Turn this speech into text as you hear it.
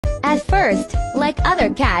At first, like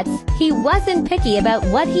other cats, he wasn't picky about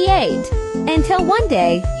what he ate. Until one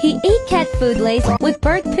day, he ate cat food laced with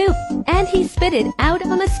bird poop, and he spit it out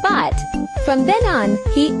on the spot. From then on,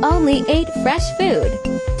 he only ate fresh food.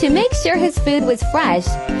 To make sure his food was fresh,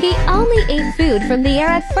 he only ate food from the air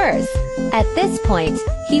at first. At this point,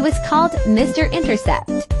 he was called Mr. Intercept.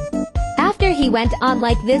 After he went on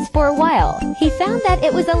like this for a while, he found that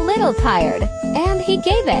it was a little tired, and he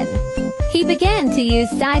gave in. He began to use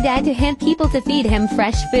side-eye to hint people to feed him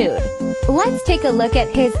fresh food. Let's take a look at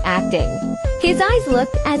his acting. His eyes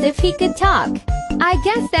looked as if he could talk. I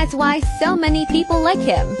guess that's why so many people like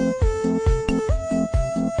him.